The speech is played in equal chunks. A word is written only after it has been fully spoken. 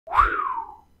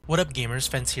What up gamers,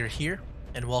 Fence here,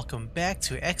 and welcome back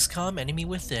to XCOM Enemy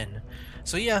Within.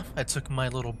 So yeah, I took my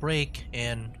little break,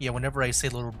 and yeah, whenever I say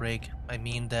little break, I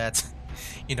mean that,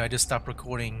 I just stopped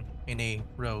recording in a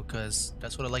row, because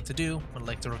that's what I like to do. I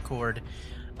like to record,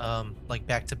 like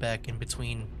back-to-back in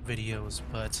between videos,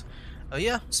 but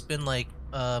yeah, it's been like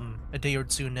a day or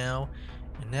two now,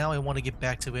 and now I want to get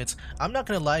back to it. I'm not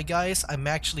gonna lie guys, I'm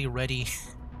actually ready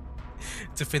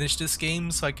to finish this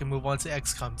game so I can move on to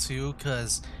XCOM 2,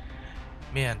 because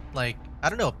man, like, I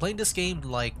don't know, playing this game,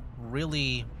 like,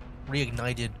 really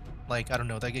reignited, like, I don't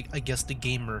know, like, I guess the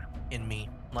gamer in me.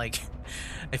 Like,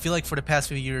 I feel like for the past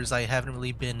few years, I haven't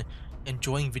really been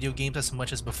enjoying video games as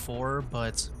much as before,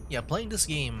 but yeah, playing this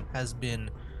game has been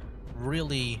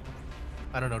really,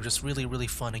 I don't know, just really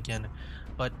fun again.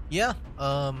 But yeah,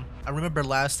 I remember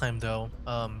last time, though,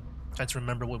 trying to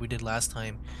remember what we did last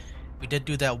time. We did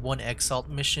do that one Exalt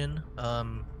mission.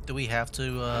 Do we have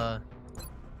to,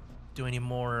 do any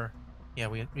more? Yeah,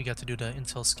 we got to do the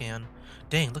intel scan.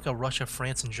 Dang, look at Russia,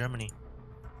 France, and Germany.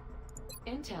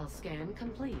 Intel scan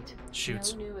complete.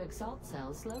 Shoot. No new Exalt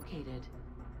cells located.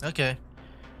 Okay.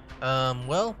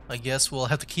 Well, I guess we'll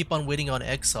have to keep on waiting on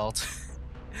Exalt.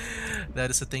 That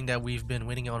is the thing that we've been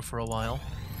waiting on for a while.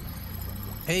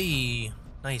 Hey,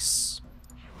 nice.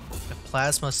 The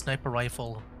plasma sniper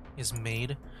rifle is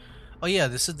made. Oh yeah,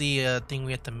 this is the thing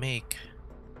we have to make.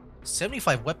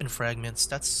 75 weapon fragments,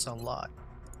 that's a lot.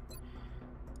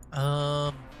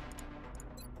 The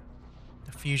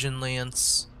fusion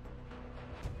lance.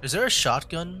 Is there a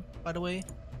shotgun, by the way?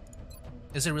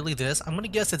 Is it really this? I'm gonna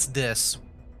guess it's this.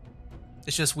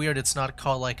 It's just weird it's not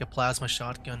called like a plasma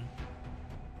shotgun.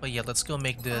 But yeah, let's go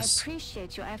make this. I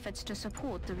appreciate your efforts to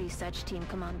support the research team,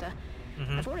 Commander.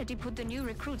 Mm-hmm. I've already put the new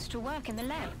recruits to work in the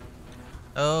lab.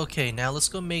 Okay, now let's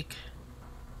go make...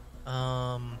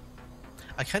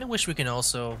 I kind of wish we can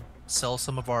also sell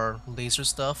some of our laser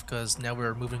stuff, because now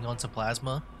we're moving on to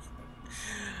plasma.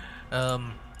 Yeah,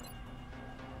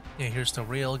 here's the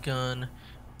railgun.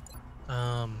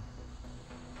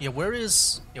 Yeah, where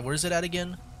is it at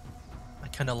again? I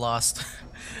kind of lost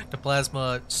the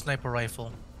plasma sniper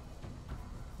rifle.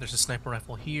 There's a sniper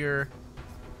rifle here.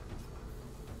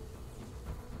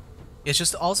 It's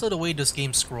just also the way this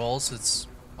game scrolls, it's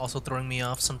also throwing me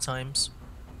off sometimes.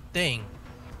 Dang.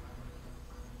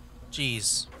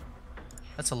 Jeez.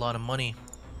 That's a lot of money.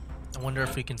 I wonder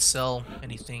if we can sell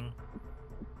anything.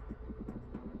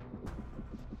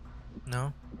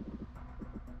 No?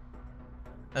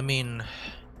 I mean...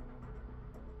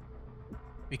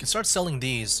 we can start selling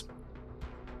these.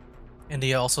 And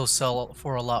they also sell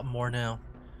for a lot more now.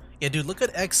 Yeah, dude, look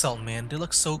at Exalt, man. They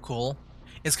look so cool.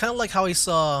 It's kind of like how I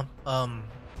saw, what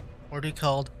are they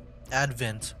called?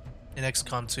 Advent in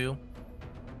XCOM 2.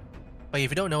 But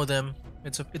if you don't know them,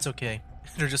 it's okay.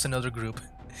 They're just another group.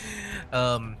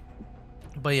 But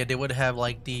yeah, they would have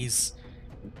like these,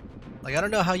 like, I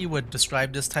don't know how you would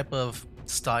describe this type of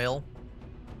style.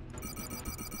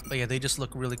 But yeah, they just look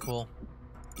really cool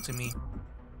to me.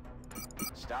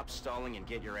 Stop stalling and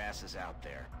get your asses out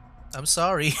there. I'm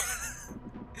sorry.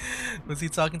 Was he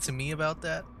talking to me about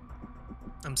that?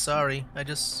 I'm sorry. I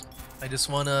just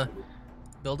wanna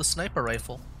build a sniper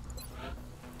rifle.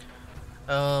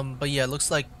 But yeah, it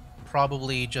looks like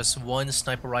probably just one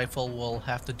sniper rifle will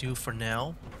have to do for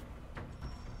now.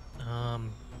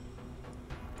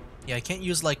 Yeah, I can't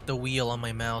use like the wheel on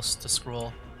my mouse to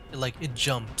scroll. It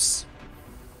jumps.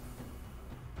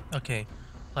 Okay,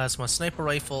 plasma sniper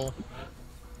rifle.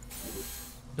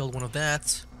 Build one of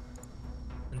that.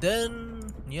 And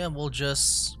then yeah, we'll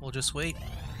just wait.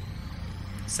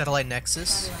 Satellite Nexus.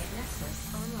 Satellite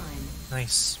Nexus online.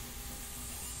 Nice.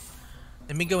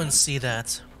 Let me go and see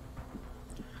that.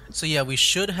 So yeah, we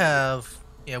should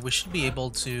be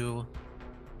able to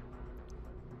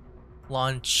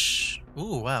launch...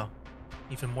 Ooh, wow.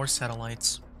 Even more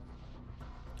satellites.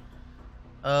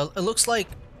 It looks like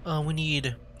we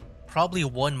need probably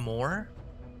one more.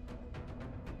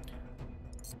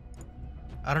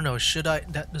 I don't know, should I...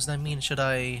 does that mean should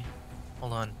I...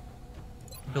 Hold on.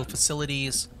 Build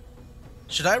facilities.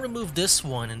 Should I remove this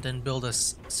one and then build a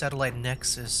satellite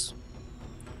nexus?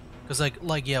 Because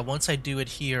like yeah, once I do it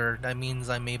here, that means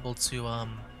I'm able to I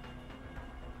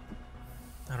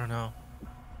don't know.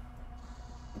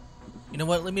 You know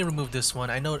what? Let me remove this one.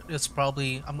 I know it's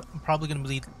probably I'm probably gonna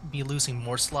be losing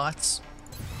more slots,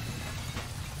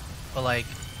 but like,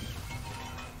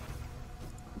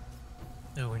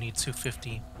 oh, we need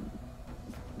 250.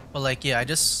 But like, yeah, I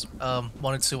just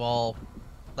wanted to all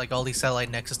these satellite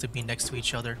nexus to be next to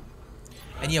each other.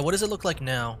 And yeah, what does it look like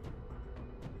now?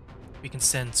 We can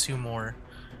send two more.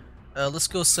 Let's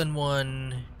go send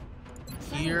one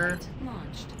here, Satellite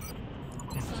launched.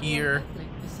 and Satellite here.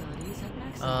 uplink facilities at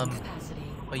maximum capacity.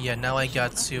 But yeah, now I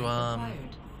got Additional to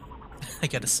upgrade I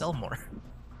gotta sell more.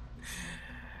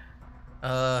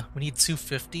 We need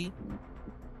 250.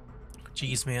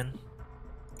 Jeez, man.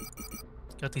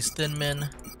 Got these thin men.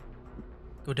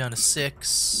 Go down to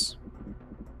 6.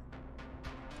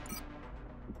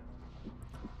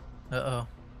 Uh-oh.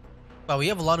 Wow, we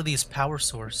have a lot of these power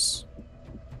source.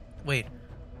 Wait.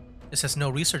 This has no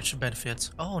research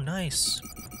benefits. Oh, nice.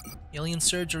 Alien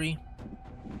surgery.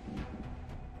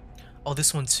 Oh,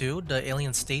 this one too? The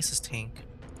alien stasis tank.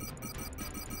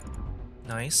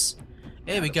 Nice.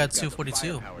 Hey, Now we that got we've the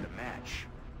 242. firepower to match,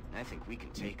 I think we can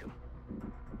take them.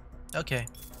 Okay.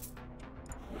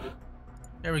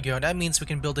 There we go. That means we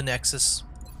can build a nexus.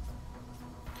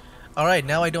 Alright,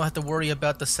 now I don't have to worry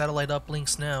about the satellite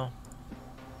uplinks now.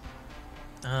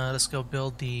 Let's go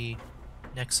build the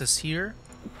nexus here.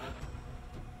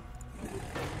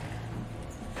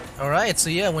 Alright, so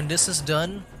yeah, when this is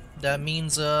done, that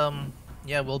means,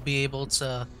 yeah, we'll be able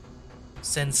to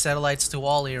send satellites to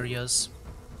all areas.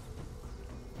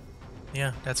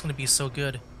 Yeah, that's gonna be so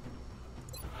good.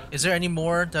 Is there any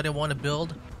more that I want to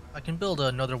build? I can build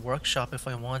another workshop if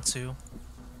I want to.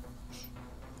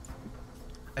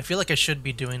 I feel like I should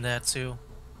be doing that too.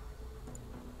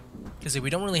 Because we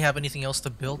don't really have anything else to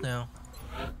build now.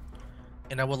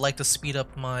 And I would like to speed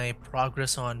up my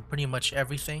progress on pretty much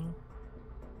everything.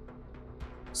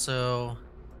 So,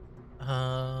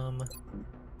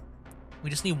 we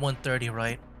just need 130,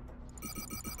 right?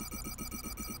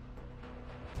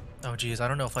 Oh geez, I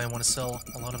don't know if I want to sell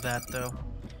a lot of that though.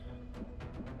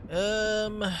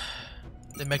 The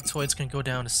mechtoids can go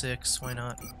down to 6, why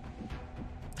not?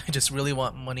 I just really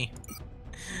want money.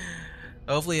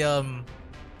 Hopefully,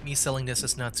 me selling this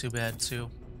is not too bad too.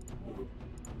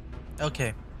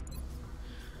 Okay.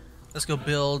 Let's go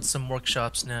build some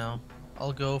workshops now.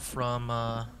 I'll go from,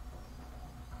 I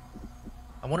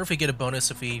wonder if we get a bonus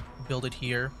if we build it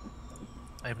here.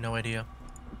 I have no idea.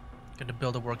 Gonna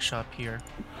build a workshop here.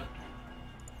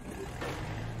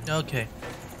 Okay.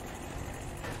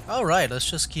 Alright, let's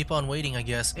just keep on waiting, I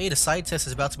guess. Hey, the side test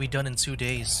is about to be done in 2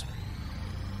 days.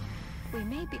 We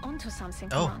may be onto something,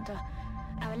 Oh. Commander.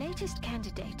 Our latest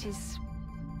candidate is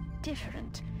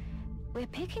different. We're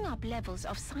picking up levels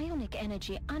of psionic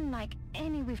energy unlike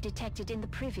any we've detected in the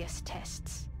previous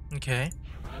tests. Okay.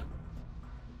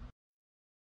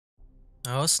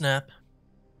 Oh, snap.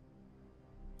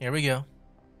 Here we go.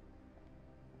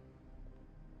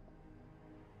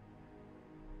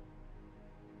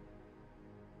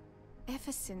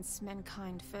 Ever since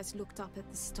mankind first looked up at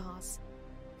the stars,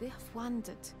 we have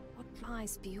wondered what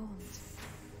lies beyond.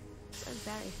 So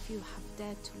very few have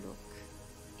dared to look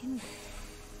inward.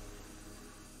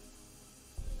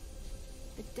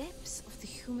 The depths of the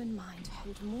human mind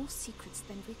hold more secrets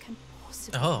than we can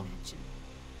possibly imagine.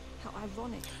 How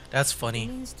ironic. That's The funny.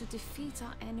 means to defeat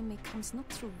our enemy comes not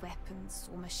through weapons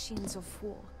or machines of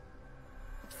war,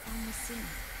 but from within.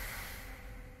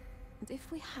 And if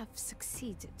we have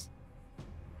succeeded,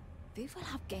 we will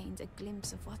have gained a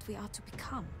glimpse of what we are to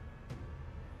become.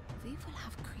 We will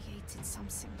have created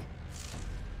something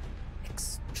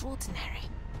extraordinary.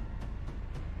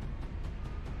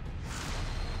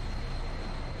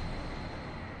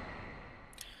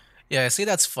 Yeah, I see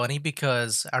that's funny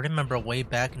because I remember way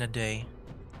back in the day.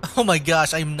 Oh my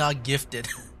gosh, I'm not gifted.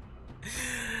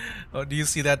 Oh, do you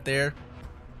see that there?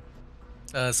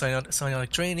 Psionic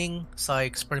training. Psi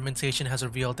experimentation has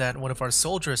revealed that one of our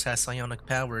soldiers has psionic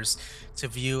powers. To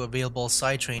view available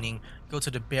Psi training, go to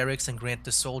the barracks and grant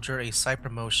the soldier a Psi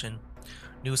promotion.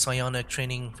 New psionic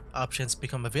training options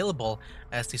become available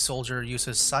as the soldier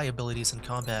uses Psi abilities in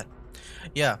combat.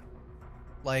 Yeah,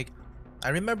 like, I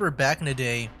remember back in the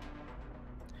day,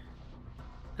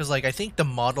 because like I think the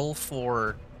model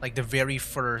for like the very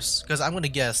first, because I'm gonna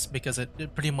guess because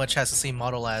it pretty much has the same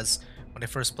model as when I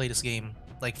first played this game.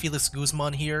 Like Felix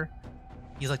Guzman here,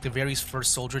 he's like the very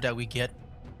first soldier that we get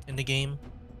in the game,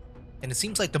 and it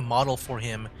seems like the model for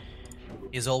him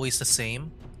is always the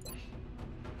same.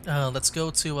 Let's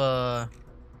go to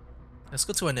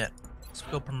Annette. Let's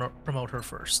go promote her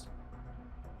first,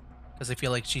 because I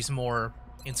feel like she's more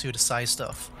into the Psi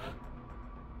stuff.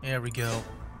 There we go.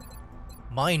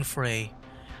 Mind Fray.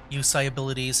 Use Psi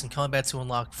abilities in combat to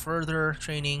unlock further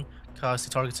training. Cause the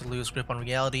target to lose grip on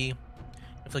reality.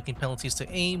 Inflicting penalties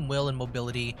to aim, will, and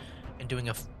mobility. And doing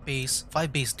a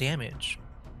 5 base damage.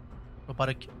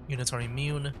 Robotic units are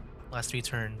immune. Last 3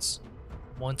 turns.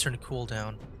 1 turn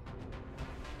cooldown.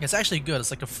 It's actually good.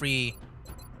 It's like a free...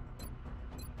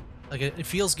 Like, it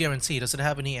feels guaranteed. Does it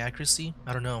have any accuracy?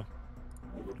 I don't know.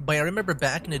 But I remember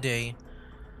back in the day,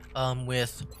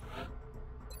 with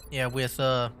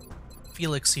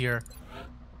Felix here.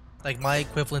 Like my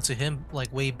equivalent to him,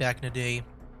 like way back in the day,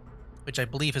 which I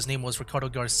believe his name was Ricardo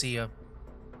Garcia.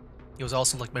 He was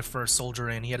also like my first soldier,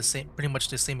 and he had pretty much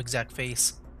the same exact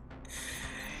face.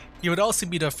 He would also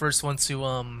be the first one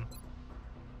to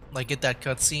like get that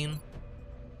cutscene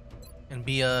and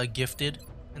be gifted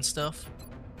and stuff.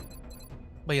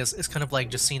 But yes, it's kind of like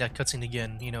just seeing that cutscene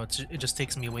again. You know, it just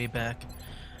takes me way back.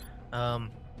 But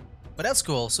that's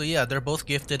cool. So yeah, they're both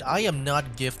gifted. I am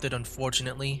not gifted,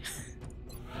 unfortunately.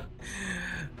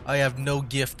 I have no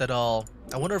gift at all.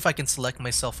 I wonder if I can select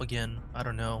myself again. I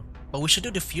don't know. But we should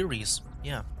do the Furies.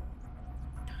 Yeah.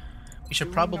 We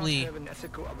should probably... Do we not have an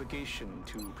ethical obligation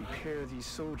to prepare these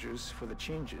soldiers for the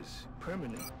changes,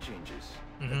 permanent changes,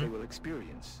 that they will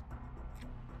experience?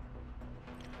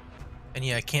 And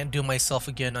yeah, I can't do myself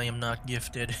again. I am not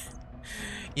gifted.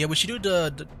 Yeah, we should do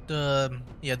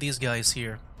yeah, these guys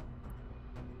here.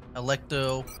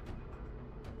 Electo.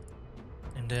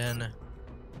 And then...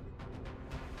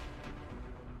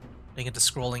 I get to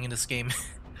scrolling in this game.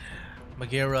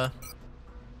 Megara.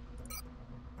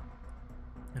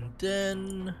 And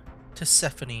then...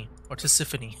 Tisiphone. Or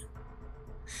Tisiphone.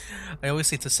 I always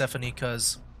say Tisiphone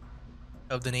because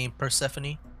of the name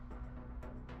Persephone.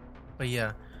 But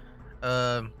yeah.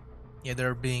 Yeah,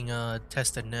 they're being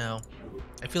tested now.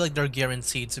 I feel like they're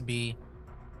guaranteed to be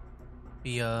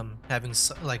having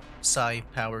like psi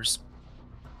powers.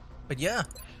 But yeah,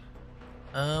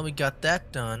 we got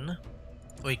that done.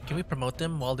 Wait, can we promote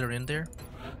them while they're in there?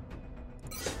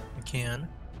 We can.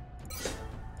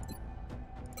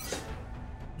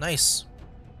 Nice.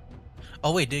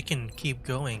 Oh wait, they can keep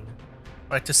going.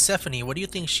 Alright, Tisiphone, what do you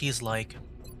think she's like?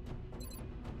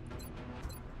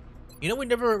 You know, we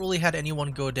never really had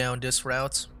anyone go down this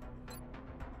route.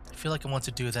 I feel like I want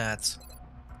to do that.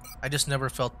 I just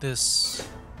never felt this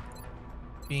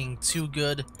being too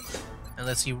good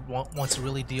unless you want to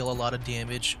really deal a lot of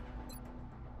damage.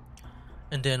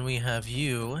 And then we have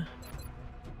you.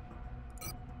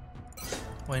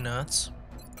 Why not?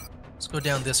 Let's go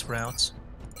down this route.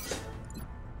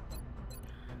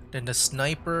 Then the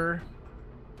sniper.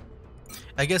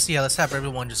 I guess, yeah, let's have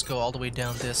everyone just go all the way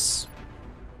down this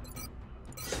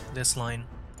line.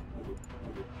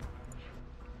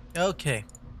 Okay.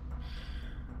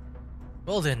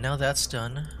 Well then, now that's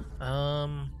done.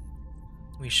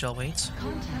 We shall wait.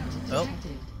 Oh.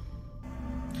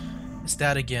 It's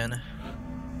that again.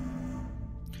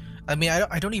 I mean,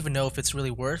 I don't even know if it's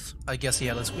really worth. I guess,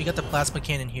 yeah, we got the plasma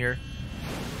cannon here.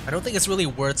 I don't think it's really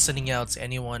worth sending out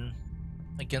anyone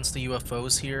against the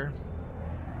UFOs here.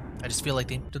 I just feel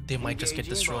like they might just get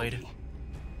destroyed.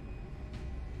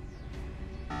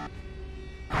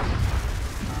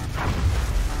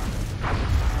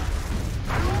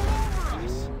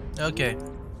 Okay.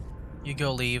 You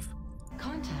go, leave.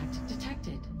 Contact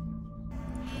detected.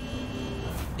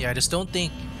 Yeah, I just don't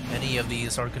think any of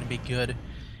these are going to be good.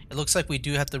 It looks like we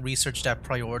do have to research that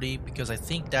priority because I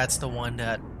think that's the one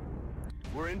that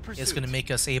is going to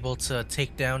make us able to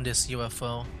take down this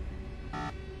UFO.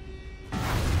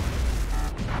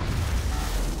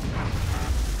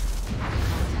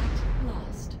 Contact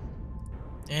lost.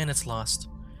 And it's lost.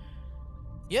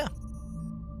 Yeah.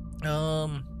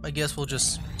 I guess we'll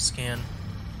just scan.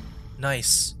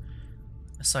 Nice.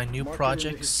 Assign new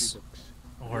projects.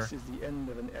 Or this is the end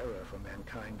of an era for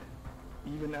mankind.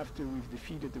 Even after we've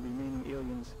defeated the remaining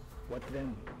aliens, what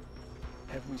then?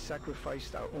 Have we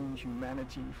sacrificed our own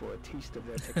humanity for a taste of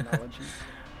their technology?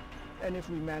 And if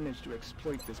we manage to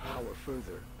exploit this power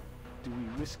further, do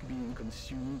we risk being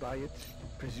consumed by it,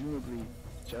 presumably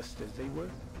just as they were?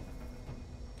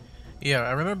 yeah,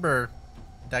 I remember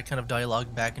that kind of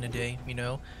dialogue back in the day, you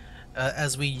know?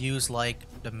 As we use like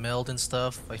the meld and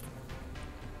stuff, like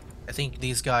I think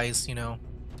these guys, you know,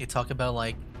 they talk about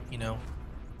like, you know,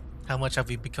 how much have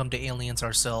we become the aliens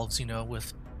ourselves, you know,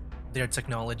 with their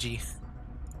technology.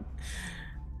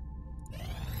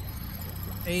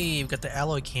 Hey, we've got the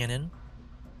alloy cannon.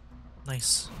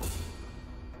 Nice.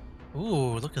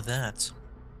 Ooh, look at that.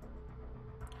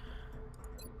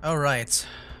 Alright.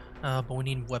 But we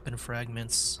need weapon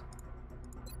fragments.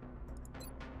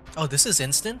 Oh, this is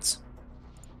instant?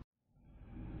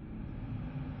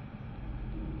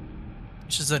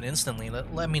 It's just done instantly.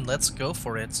 I mean, let's go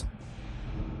for it.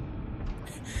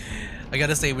 I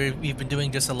gotta say, we've been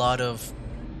doing just a lot of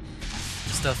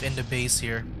stuff in the base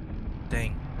here.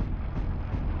 Dang.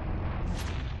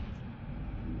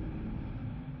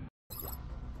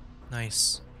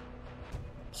 Nice.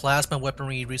 Plasma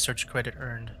weaponry research credit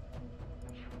earned.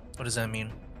 What does that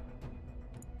mean?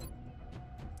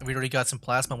 We already got some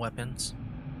plasma weapons.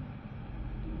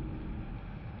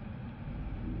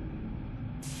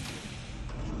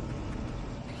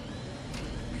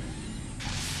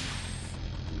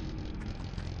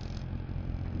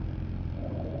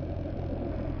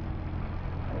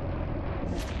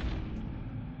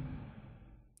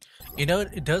 You know,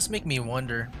 it does make me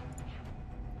wonder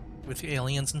with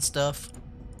aliens and stuff.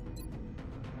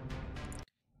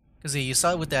 Because yeah, you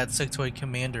saw it with that sectoid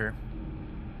commander.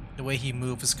 The way he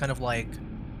moves is kind of like,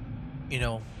 you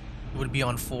know, it would be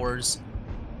on fours.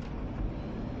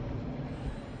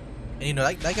 And you know,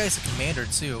 that guy's a commander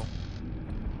too.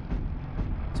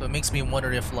 So it makes me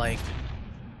wonder if, like,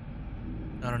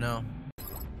 I don't know,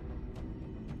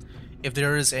 if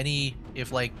there is any, if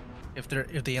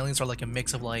the aliens are like a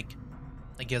mix of, like,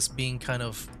 I guess being kind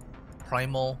of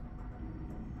primal,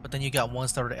 but then you got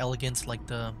ones that are elegant, like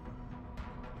the,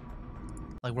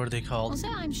 like, what are they called? Also,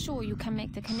 I'm sure you can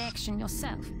make the connection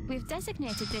yourself. We've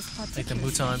designated this Like the particular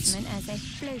mutants. specimen as a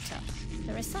floater.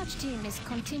 The research team is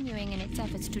continuing in its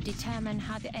efforts to determine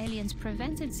how the aliens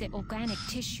prevented the organic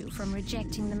tissue from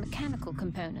rejecting the mechanical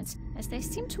components, as they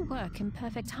seem to work in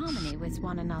perfect harmony with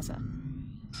one another.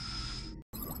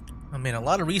 I mean, a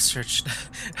lot of research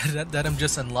that I'm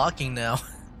just unlocking now.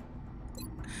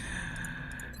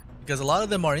 Because a lot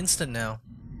of them are instant now.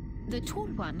 The tall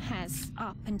one has,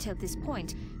 up until this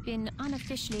point, been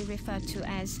unofficially referred to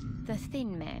as the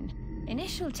Thin Man.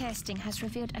 Initial testing has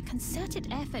revealed a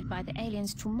concerted effort by the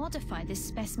aliens to modify this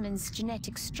specimen's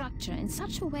genetic structure in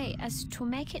such a way as to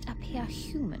make it appear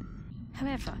human.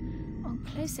 However, on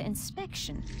closer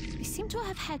inspection, they seem to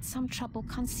have had some trouble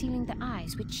concealing the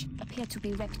eyes, which appear to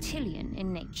be reptilian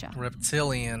in nature.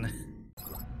 Reptilian.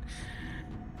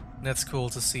 That's cool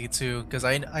to see too, because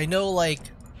I know, like,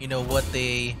 you know, what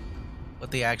they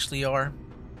actually are,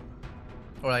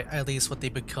 or at least what they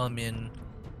become in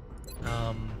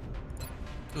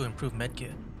ooh, improved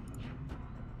medkit.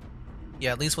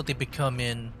 Yeah, at least what they become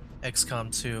in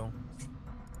XCOM 2.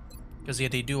 Because yeah,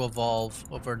 they do evolve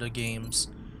over the games.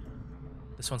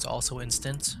 This one's also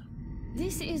instant.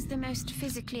 This is the most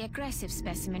physically aggressive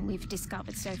specimen we've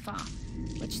discovered so far,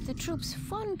 which the troops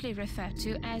fondly refer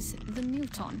to as the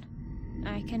Muton.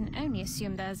 I can only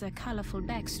assume there's a colorful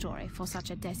backstory for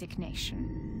such a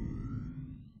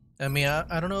designation. I mean,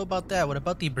 I don't know about that. What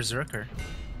about the Berserker?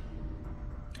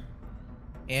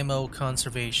 Ammo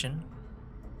conservation.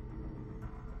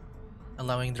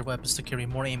 Allowing their weapons to carry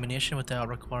more ammunition without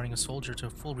requiring a soldier to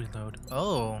full reload.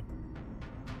 Oh.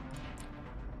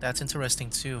 That's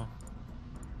interesting too.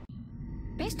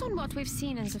 Based on what we've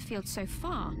seen in the field so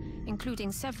far,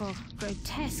 including several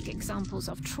grotesque examples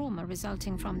of trauma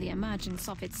resulting from the emergence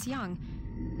of its young,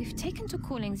 we've taken to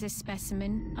calling this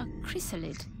specimen a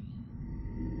chrysalid.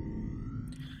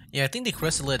 Yeah, I think the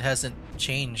chrysalid hasn't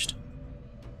changed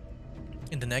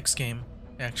in the next game,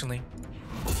 actually.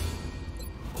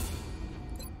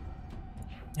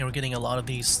 And we're getting a lot of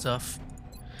these stuff.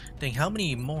 Dang, how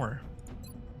many more?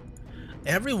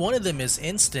 Every one of them is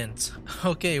instant.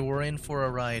 Okay, we're in for a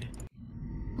ride.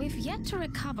 We've yet to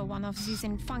recover one of these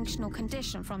in functional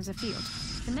condition from the field.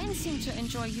 The men seem to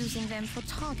enjoy using them for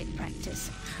target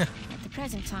practice. At the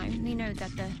present time, we know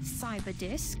that the cyber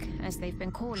disc, as they've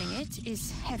been calling it,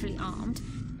 is heavily armed,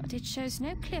 but it shows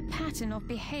no clear pattern of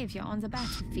behavior on the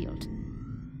battlefield.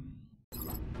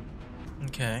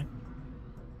 Okay.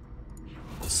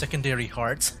 Secondary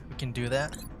hearts. We can do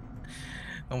that.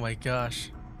 Oh my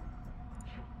gosh.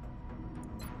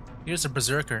 Here's a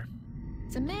Berserker.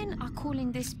 The men are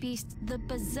calling this beast the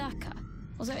Berserker,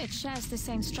 although it shares the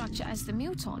same structure as the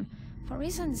Muton. For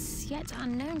reasons yet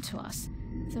unknown to us,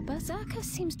 the Berserker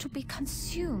seems to be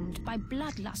consumed by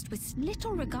bloodlust with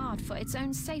little regard for its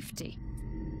own safety.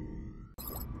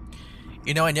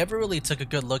 You know, I never really took a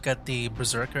good look at the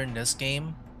Berserker in this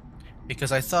game,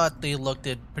 because I thought they looked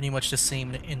at pretty much the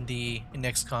same in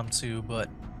XCOM 2, but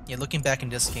yeah, looking back in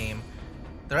this game,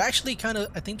 they're actually kind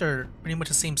of, I think they're pretty much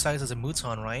the same size as a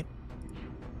Muton, right?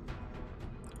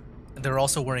 And they're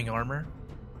also wearing armor.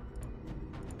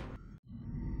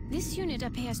 This unit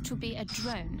appears to be a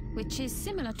drone, which is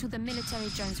similar to the military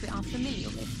drones we are familiar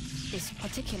with. This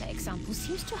particular example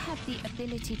seems to have the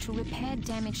ability to repair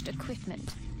damaged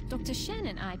equipment. Dr. Shen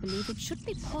and I believe it should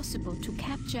be possible to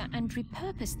capture and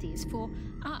repurpose these for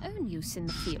our own use in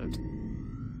the field.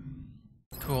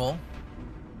 Cool.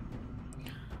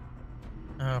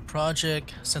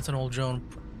 Project, Sentinel drone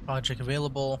project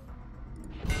available.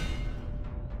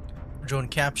 Drone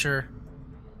capture.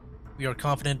 We are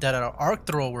confident that our arc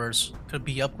throwers could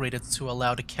be upgraded to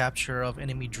allow the capture of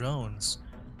enemy drones,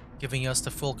 giving us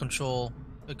the full control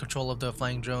of the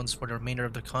flying drones for the remainder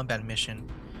of the combat mission.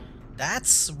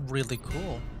 That's really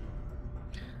cool.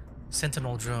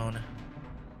 Sentinel drone.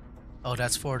 Oh,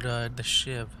 that's for the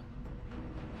Shiv.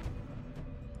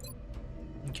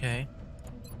 Okay.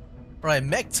 Alright,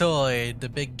 Mechtoid, the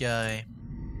big guy.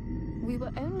 We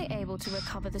were only able to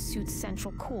recover the suit's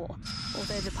central core,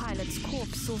 although the pilot's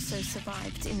corpse also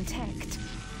survived intact.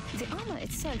 The armor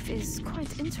itself is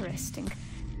quite interesting.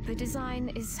 The design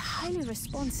is highly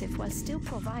responsive while still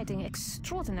providing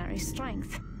extraordinary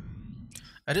strength.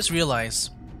 I just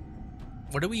realized,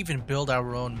 where do we even build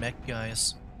our own mech,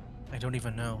 guys? I don't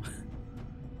even know.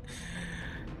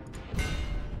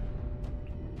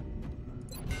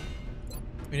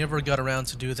 We never got around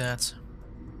to do that.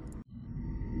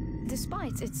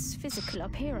 Despite its physical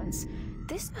appearance,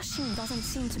 this machine doesn't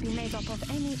seem to be made up of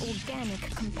any organic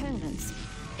components.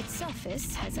 Its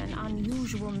surface has an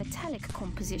unusual metallic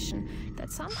composition that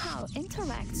somehow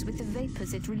interacts with the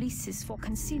vapors it releases for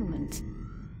concealment.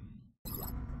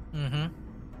 Mm-hmm.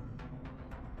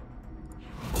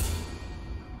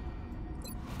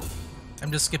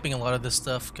 I'm just skipping a lot of this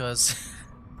stuff because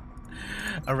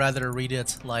I'd rather read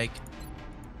it like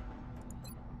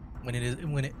when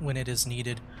it is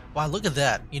needed. Wow, look at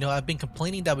that. You know, I've been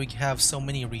complaining that we have so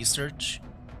many research.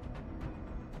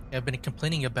 I've been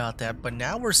complaining about that, but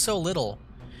now we're so little.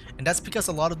 And that's because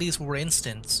a lot of these were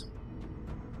instant.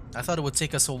 I thought it would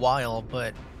take us a while,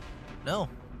 but no.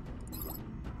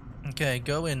 Okay,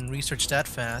 go and research that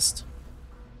fast.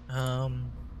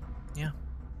 Yeah.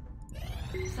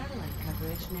 Satellite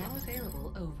coverage now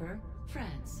available over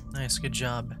France. Nice, good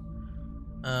job.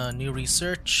 New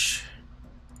research.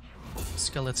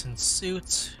 Skeleton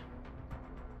suit.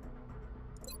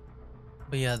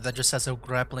 But yeah, that just has a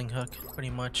grappling hook, pretty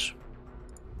much.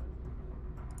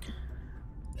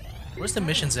 Where's the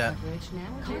missions at?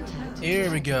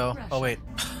 Here we go. Oh wait.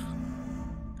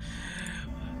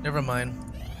 Never mind.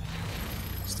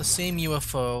 It's the same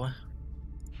UFO.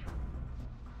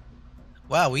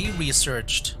 Wow, we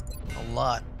researched a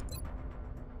lot.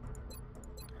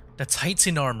 The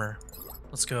Titan armor.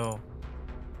 Let's go.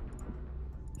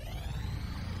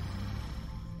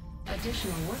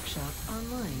 Additional workshop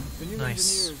online. The new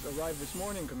Nice. engineers arrived this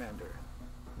morning, Commander.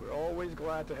 We're always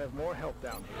glad to have more help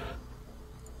down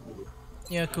here.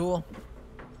 Yeah, cool.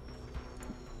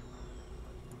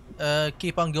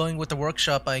 Keep on going with the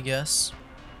workshop, I guess.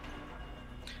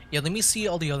 Yeah, let me see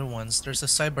all the other ones. There's the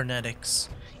cybernetics.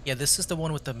 Yeah, this is the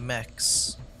one with the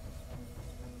mechs.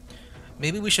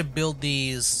 Maybe we should build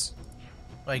these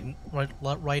like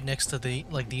right next to the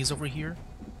these over here.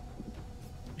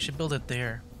 We should build it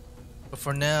there. But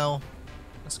for now,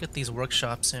 let's get these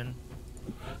workshops in.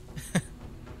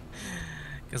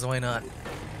 Because why not?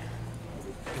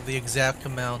 Give the exact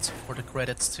amount for the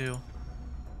credits too.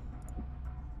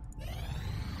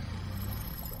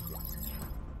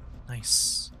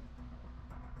 Nice.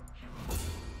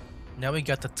 Now we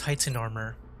got the Titan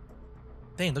armor.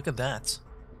 Dang, look at that.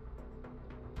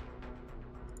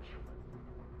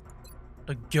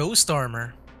 The ghost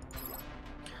armor.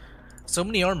 So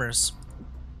many armors.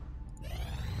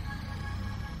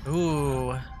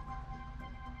 Ooh.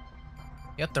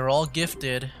 Yep, they're all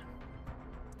gifted.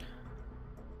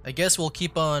 I guess we'll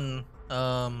keep on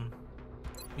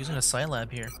using a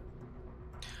Scilab here.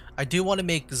 I do want to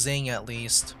make Zing at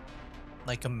least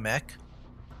like a mech.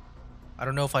 I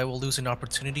don't know if I will lose an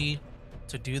opportunity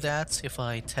to do that if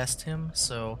I test him,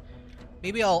 so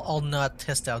maybe I'll not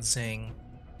test out Zing.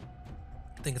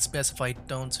 I think it's best if I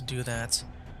don't do that.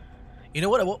 You know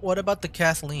what about the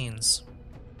Kathleen's?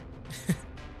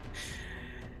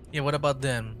 Yeah, what about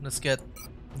them? Let's get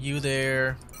you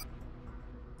there.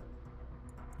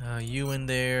 You in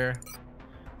there.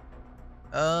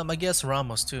 I guess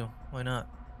Ramos too. Why not?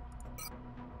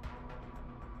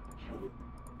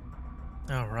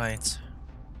 Alright.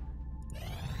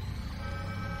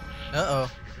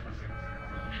 Uh-oh.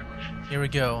 Here we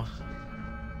go.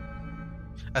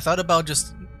 I thought about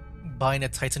just buying a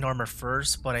Titan armor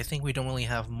first, but I think we don't really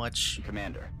have much.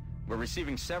 Commander, we're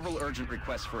receiving several urgent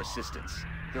requests for assistance.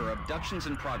 There are abductions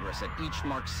in progress at each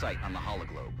marked site on the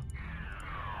hologlobe.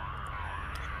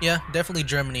 Yeah, definitely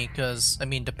Germany, because, I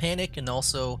mean, the panic and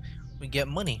also we get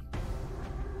money.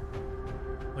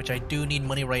 Which I do need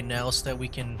money right now so that we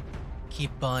can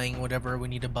keep buying whatever we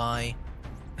need to buy.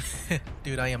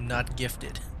 Dude, I am not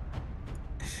gifted.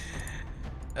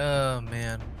 Oh,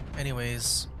 man.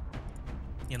 Anyways.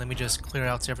 Yeah, let me just clear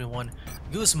out to everyone.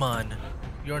 Guzman,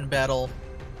 you're in battle.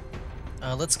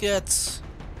 Let's get...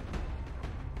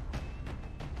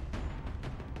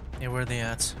 Yeah, where are they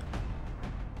at?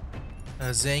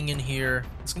 Zhang in here.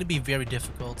 It's gonna be very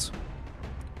difficult.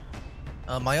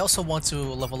 I also want to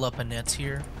level up Annette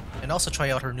here, and also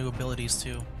try out her new abilities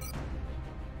too.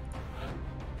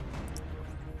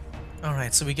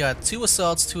 Alright, so we got 2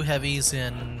 assaults, 2 heavies,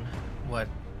 and what?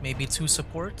 Maybe 2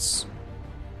 supports?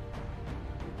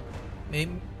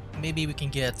 Maybe we can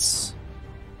get...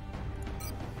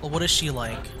 Well, what is she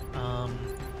like?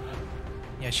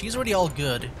 Yeah, she's already all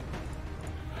good.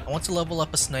 I want to level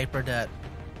up a sniper that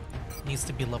needs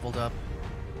to be leveled up.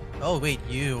 Oh wait,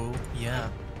 you, yeah.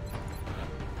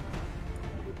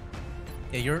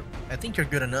 Yeah, I think you're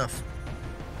good enough.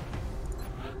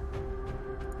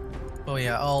 Oh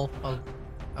yeah,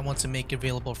 I want to make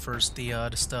available first the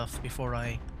stuff before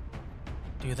I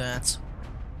do that.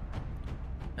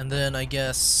 And then I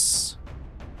guess...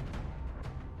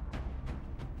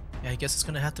 Yeah, I guess it's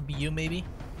gonna have to be you, maybe?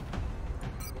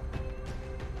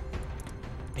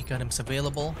 Make items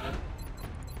available.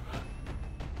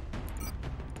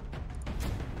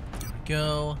 There we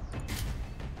go.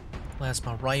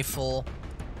 Plasma rifle.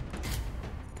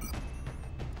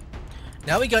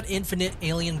 Now we got infinite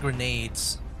alien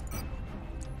grenades.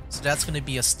 So that's gonna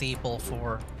be a staple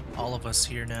for all of us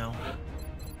here now.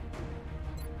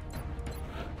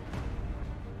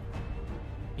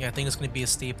 Yeah, I think it's gonna be a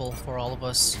staple for all of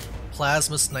us.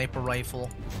 Plasma sniper rifle.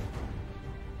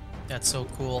 That's so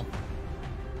cool.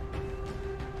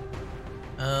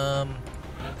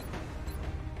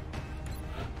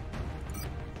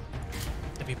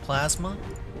 Heavy plasma.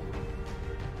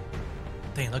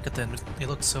 Dang, look at them. They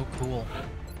look so cool.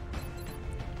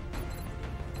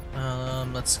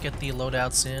 Let's get the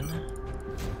loadouts in.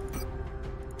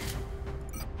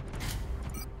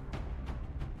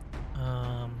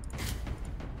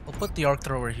 We'll put the arc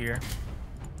thrower here.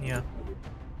 Yeah.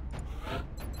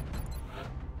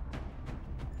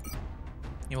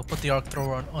 Yeah, we'll put the arc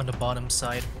thrower on the bottom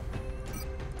side.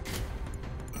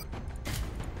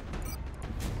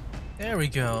 There we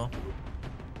go.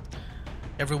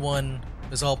 Everyone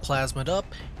is all plasmaed up.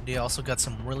 They also got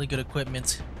some really good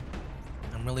equipment.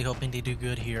 I'm really hoping they do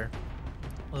good here.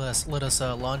 Let us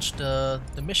launch the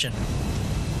mission.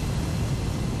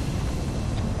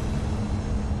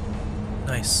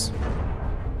 Nice.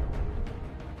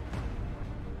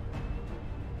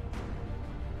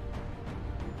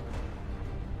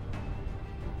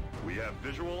 We have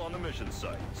visual on the mission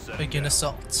site. Begin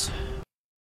assault.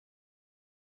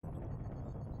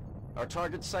 Our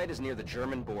target site is near the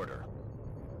German border.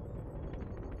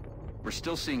 We're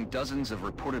still seeing dozens of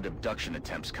reported abduction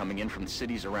attempts coming in from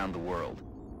cities around the world.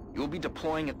 You will be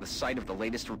deploying at the site of the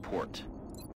latest report.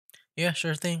 Yeah,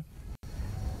 sure thing.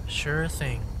 Sure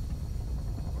thing.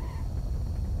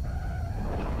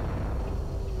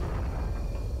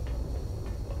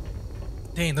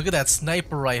 Dang, look at that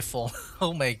sniper rifle.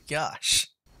 Oh my gosh.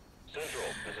 Central,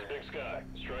 this is Big Sky.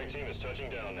 Strike team is touching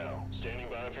down now. Standing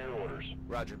by for your orders.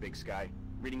 Roger, Big Sky.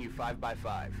 Reading you 5 by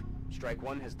 5. Strike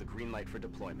 1 has the green light for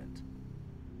deployment.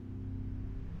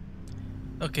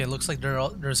 Okay, looks like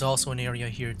there's also an area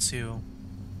here too.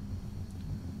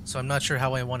 So I'm not sure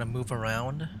how I want to move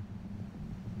around.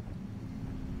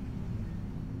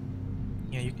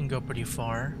 Yeah, you can go pretty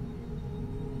far.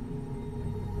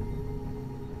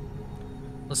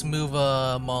 Let's move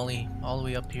Molly all the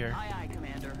way up here. Aye, aye,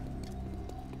 Commander.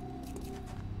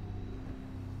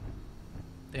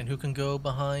 Then who can go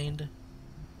behind?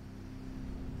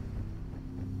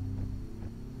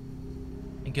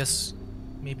 I guess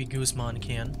maybe Guzman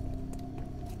can.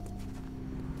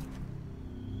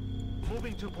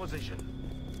 Moving to position.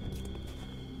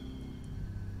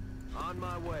 On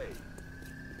my way.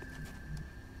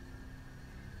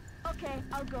 Okay,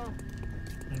 I'll go.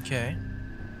 Okay.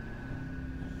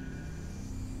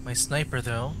 My sniper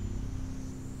though.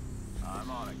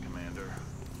 I'm on it, Commander.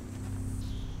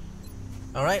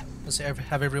 Alright, let's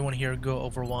have everyone here go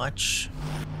Overwatch.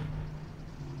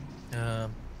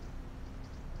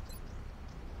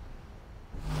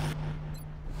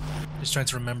 Just trying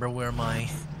to remember where my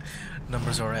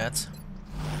numbers are at.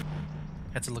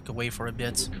 Had to look away for a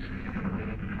bit.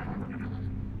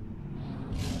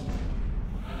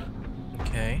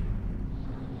 Okay.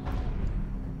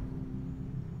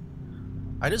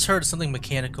 I just heard something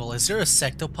mechanical. Is there a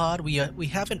sectopod? We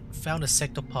haven't found a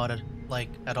sectopod like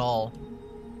at all.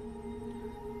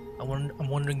 I'm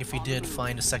wondering if we did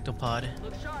find a sectopod.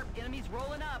 Look sharp, enemies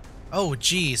rolling up. Oh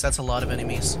geez, that's a lot of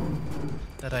enemies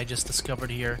that I just discovered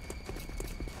here.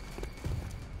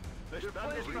 Hey,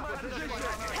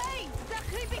 they're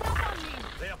creeping up on me.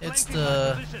 It's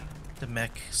the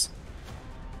mechs.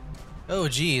 Oh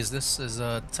geez, this is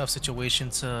a tough situation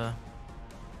to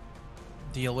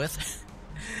deal with.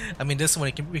 I mean, this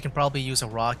one we can probably use a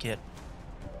rocket.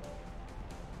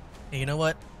 Hey, you know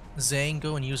what? Zhang,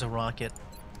 go and use a rocket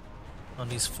on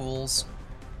these fools.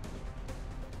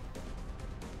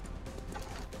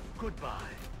 Goodbye.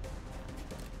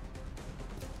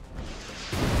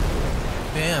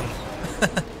 Bam!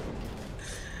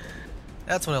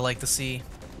 That's what I like to see.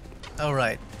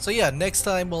 Alright, so yeah, next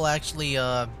time we'll actually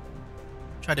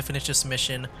try to finish this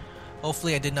mission.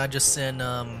 Hopefully I did not just send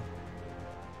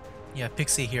yeah,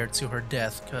 Pixie here to her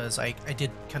death, because I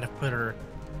did kind of put her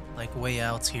like way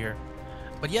out here.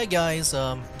 But yeah, guys,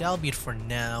 that'll be it for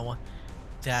now.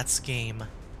 That's game.